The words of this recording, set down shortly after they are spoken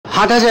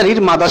হাটহাজারীর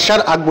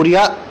মাদ্রাসার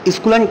Akbaria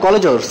school and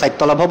কলেজের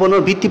 4তলা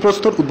ভবনের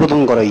ভিত্তিপ্রস্তর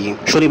উদ্বোধন করে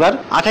শনিবার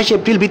 28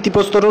 এপ্রিল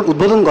ভিত্তিপ্রস্তরের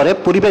উদ্বোধন করে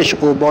পরিবেশ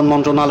ও বন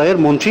মন্ত্রণালয়ের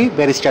মন্ত্রী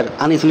ব্যারিস্টার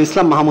আনিসুল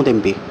ইসলাম মাহমুদ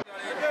এমপি।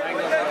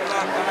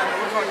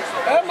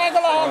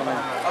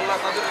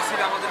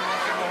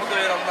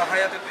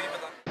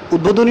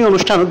 উদ্বোধনী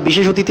অনুষ্ঠানত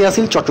বিশেষ অতিথি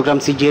আছেন চট্টগ্রাম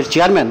সিজিএর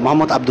চেয়ারম্যান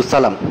মোহাম্মদ আব্দুল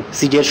সালাম,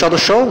 সিজিএর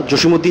সদস্য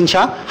জসিমউদ্দিন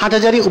শাহ,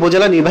 হাটহাজারী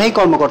উপজেলা নির্বাহী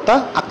কর্মকর্তা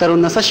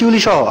আক্তারুন্নাসা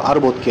শিউলি সহ আরো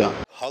বোধকেয়।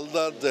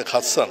 হালদার যে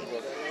খাচ্ছান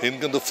হিন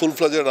কিন্তু ফুল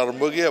ফ্লেজেড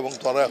আরম্ভ গিয়ে এবং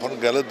তারা এখন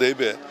গেলে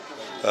দেবে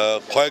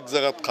কয়েক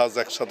জায়গাত কাজ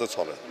একসাথে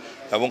চলে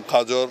এবং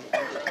কাজের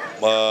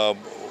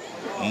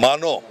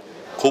মানও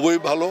খুবই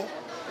ভালো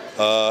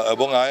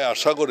এবং আমি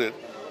আশা করি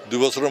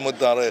 2 বছরের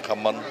মধ্যে আরও এক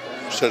মান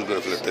শেষ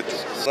করে ফেলতে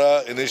চাই। আমরা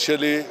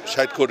ইনিশিয়ালি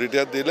 60 কোটি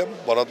টাকা দিলাম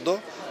বরাদ্দ,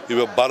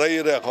 এবার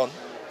বাড়াইয়ের এখন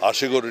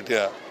 80 কোটি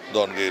টাকা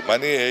দন গিয়ে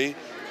মানে এই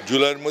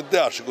জুলাইয়ের মধ্যে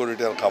 80 কোটি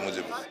টাকার কামে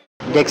যাবে।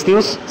 Desk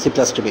news,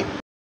 Cplus TV।